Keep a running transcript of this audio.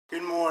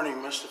Good morning,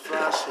 Mr.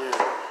 Frost here,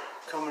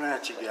 coming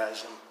at you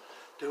guys. I'm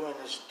doing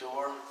this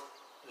door.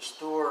 This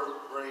door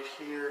right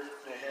here,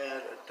 they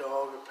had a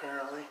dog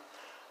apparently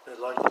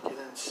that liked to get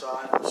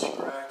inside and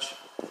scratch.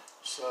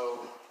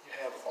 So you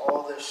have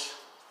all these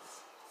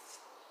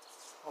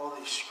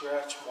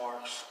scratch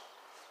marks.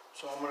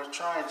 So I'm going to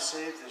try and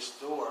save this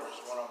door is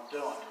what I'm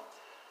doing.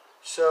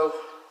 So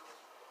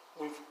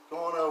we've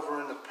gone over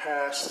in the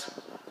past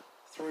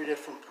 3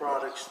 different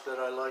products that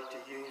I like to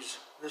use.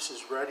 This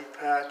is Ready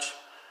Patch.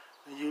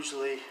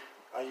 Usually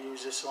I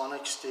use this on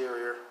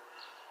exterior,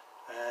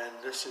 and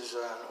this is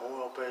an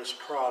oil-based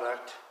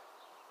product,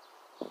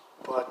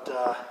 but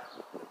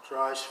it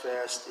dries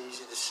fast,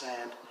 easy to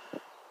sand.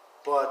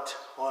 But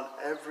on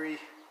every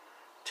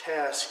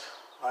task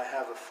I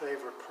have a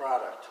favorite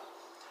product.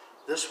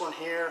 This one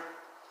here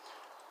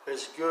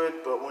is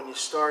good, but when you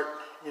start,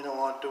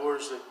 on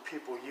doors that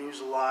people use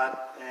a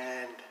lot,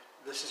 and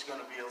this is going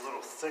to be a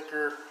little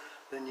thicker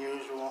than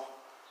usual,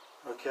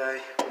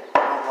 okay?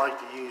 I don't like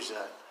to use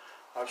that.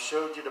 I've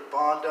showed you the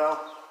Bondo,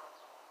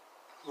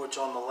 which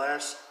on the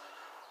last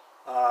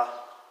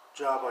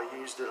job I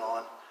used it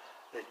on,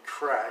 it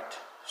cracked.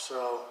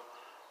 So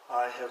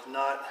I have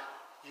not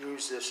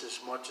used this as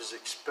much as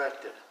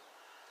expected.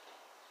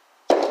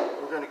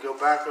 We're going to go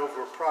back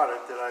over a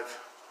product that I've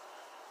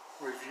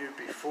reviewed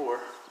before,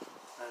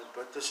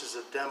 but this is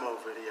a demo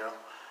video.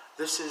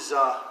 This is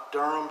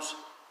Durham's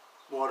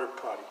water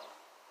putty.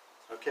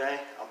 Okay,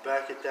 I'm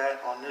back at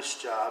that on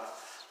this job,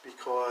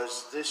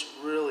 because this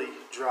really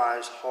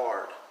dries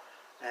hard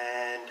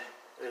and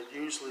it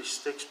usually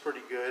sticks pretty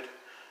good.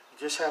 You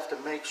just have to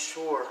make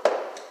sure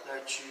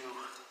that you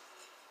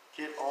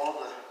get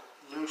all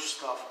the loose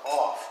stuff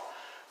off,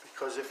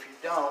 because if you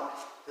don't,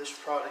 this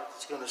product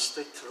is going to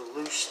stick to the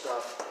loose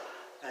stuff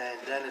and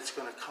then it's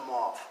going to come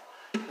off.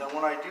 Now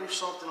when I do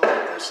something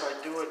like this, I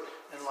do it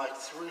in like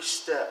 3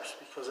 steps,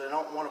 because I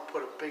don't want to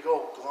put a big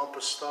old glump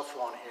of stuff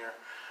on here.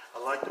 I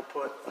like to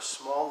put a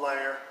small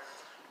layer,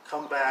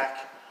 come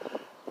back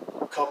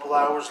a couple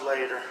hours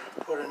later,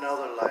 put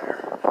another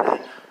layer, and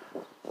then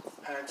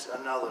hence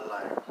another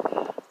layer.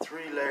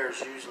 3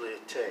 layers usually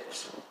it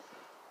takes.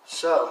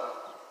 So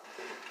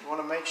you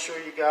want to make sure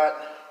you got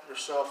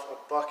yourself a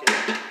bucket.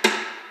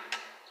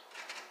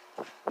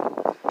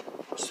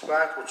 A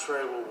spackle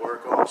tray will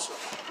work also.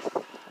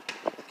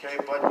 Okay,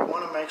 but you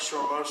want to make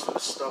sure most of the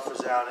stuff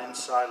is out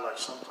inside. Like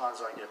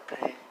sometimes I get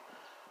paint.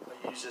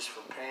 I use this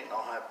for paint, and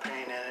I'll have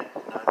paint in it,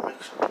 and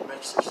I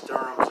mix this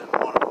Durham's in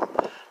one of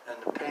them, and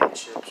the paint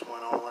chips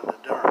went all in the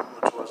Durham,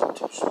 which wasn't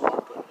too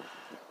smart, but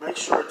make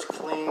sure it's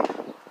clean,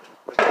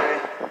 okay?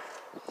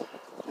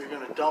 You're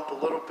going to dump a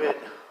little bit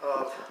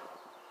of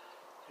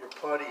your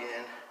putty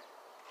in,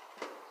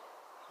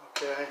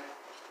 okay?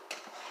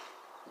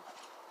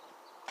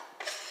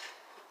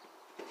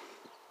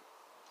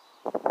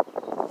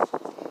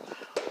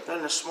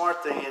 Then the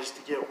smart thing is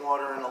to get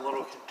water in a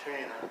little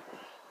container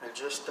and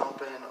just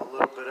dump in a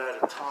little bit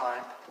at a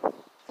time.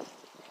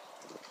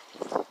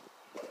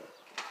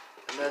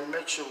 And then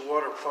mix your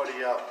water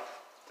putty up.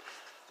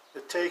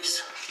 It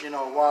takes, a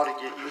while to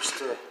get used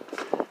to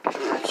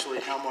actually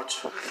how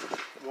much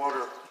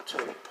water to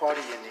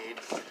putty you need.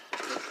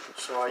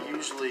 So I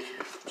usually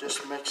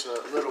just mix a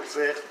little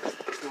bit.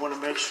 You want to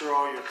make sure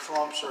all your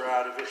clumps are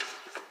out of it.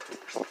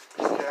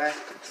 Okay?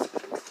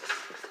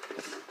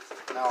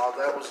 Now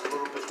that was a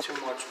little bit too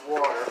much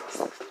water,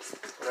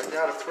 but I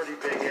got a pretty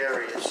big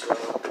area, so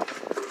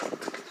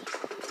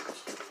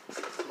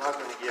it's not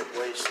going to get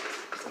wasted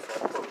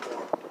if I put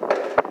more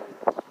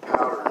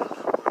powder in.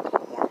 I'm going to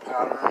put more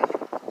powder in.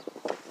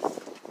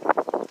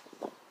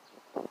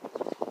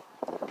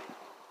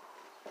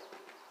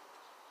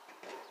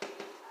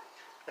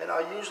 And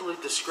I usually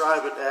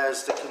describe it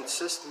as the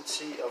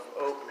consistency of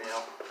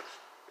oatmeal.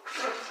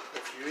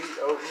 If you eat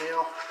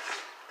oatmeal,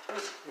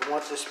 you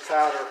want this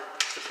powder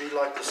to be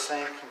like the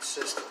same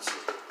consistency.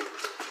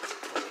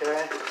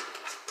 Okay?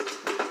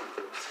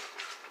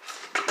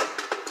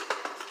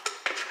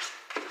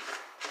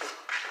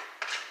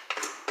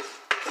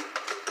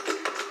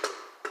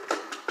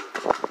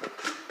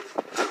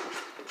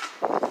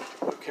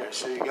 Okay,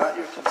 so you got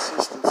your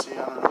consistency. I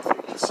don't know if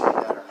you can see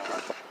that or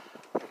not.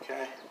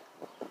 Okay?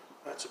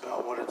 That's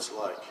about what it's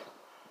like.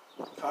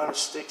 It kind of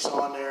sticks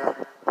on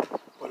there,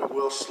 but it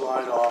will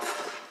slide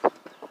off.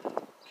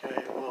 Okay,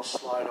 it will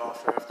slide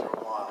off after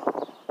a while.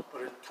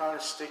 But it kind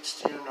of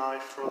sticks to your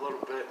knife for a little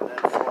bit and then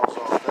falls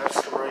off.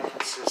 That's the right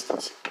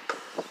consistency.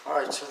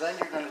 Alright, so then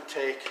you're going to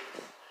take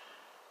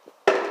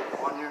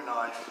on your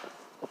knife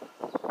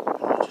and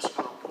you're just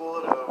going to pull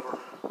it over.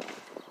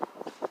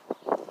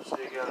 So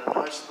you got a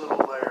nice little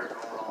layer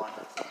going on.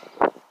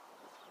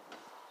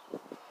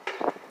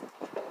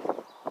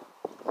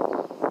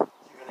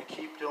 You're going to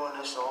keep doing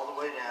this all the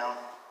way down.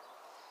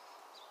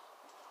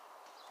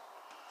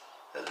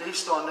 At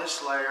least on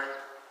this layer,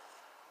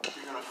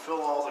 you're going to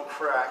fill all the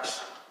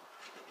cracks,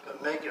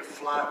 but make it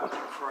flat with the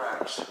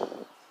cracks.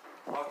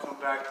 I'll come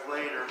back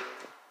later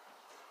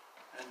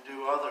and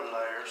do other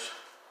layers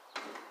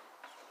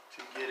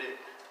to get it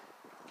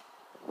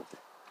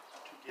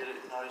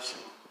nice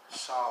and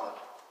solid.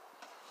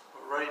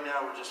 But right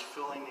now we're just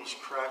filling these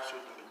cracks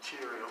with the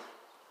material.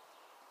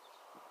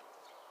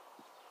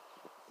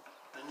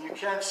 And you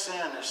can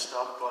sand this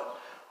stuff, but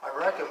I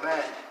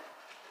recommend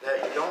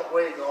that you don't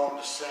wait long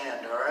to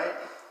sand, alright?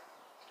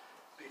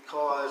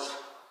 Because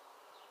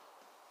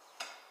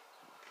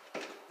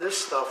this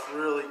stuff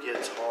really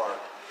gets hard.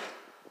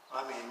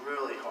 I mean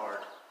really hard.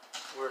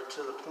 We're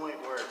to the point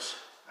where it's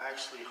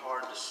actually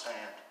hard to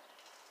sand.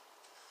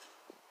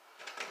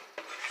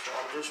 So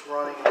I'm just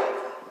running it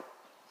over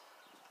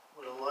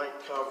with a light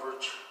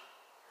coverage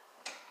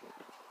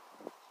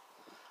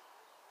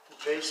to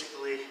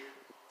basically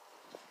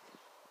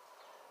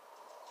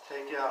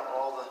take out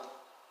all the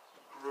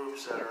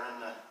grooves that are in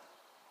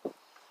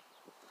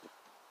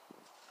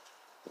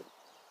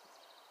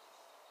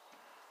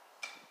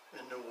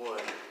the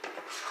wood.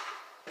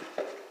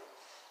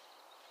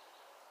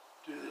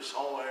 Do this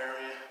whole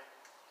area.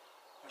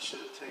 I should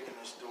have taken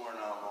this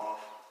doorknob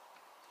off.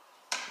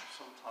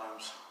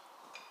 Sometimes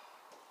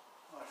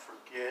I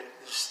forget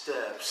the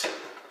steps.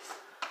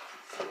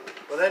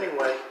 But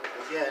anyway,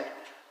 again,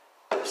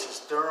 this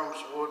is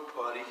Durham's wood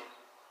putty.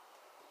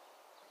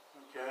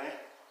 Okay?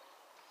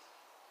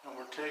 And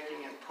we're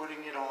taking and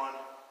putting it on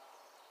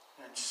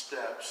in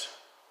steps.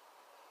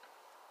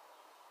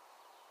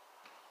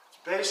 It's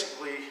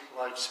basically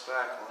like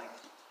spackling,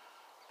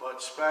 but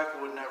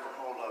spackle would never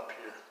hold up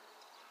here.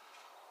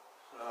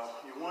 So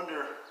you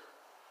wonder,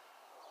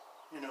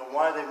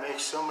 why they make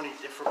so many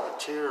different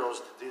materials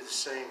to do the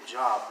same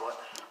job.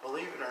 But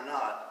believe it or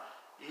not,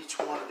 each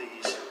one of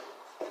these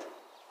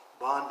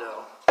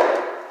Bondo,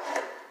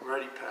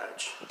 Ready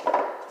Patch,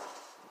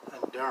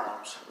 and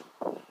Durhams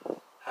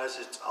has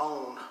its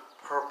own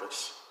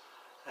purpose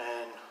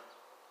and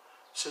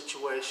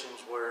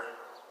situations where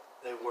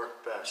they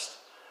work best.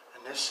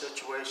 In this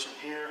situation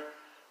here,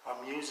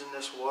 I'm using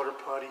this water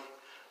putty.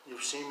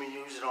 You've seen me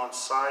use it on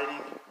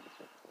siding.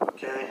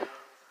 Okay,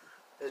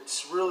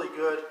 it's really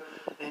good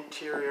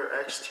interior,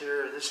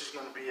 exterior. This is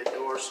going to be a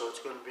door, so it's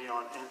going to be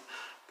on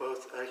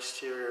both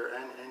exterior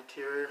and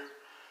interior.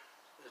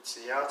 It's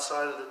the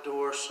outside of the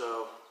door,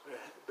 so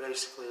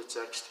basically it's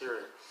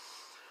exterior.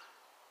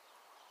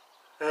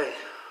 Hey,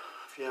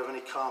 if you have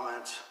any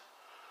comments,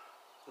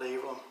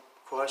 leave them.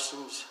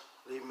 Questions,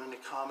 leave them in the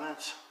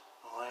comments.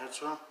 I'll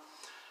answer them.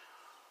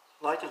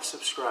 Like and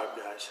subscribe,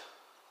 guys.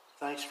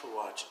 Thanks for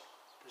watching.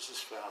 This is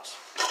Faust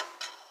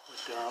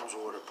with Durham's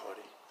Water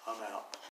Putty. I'm out.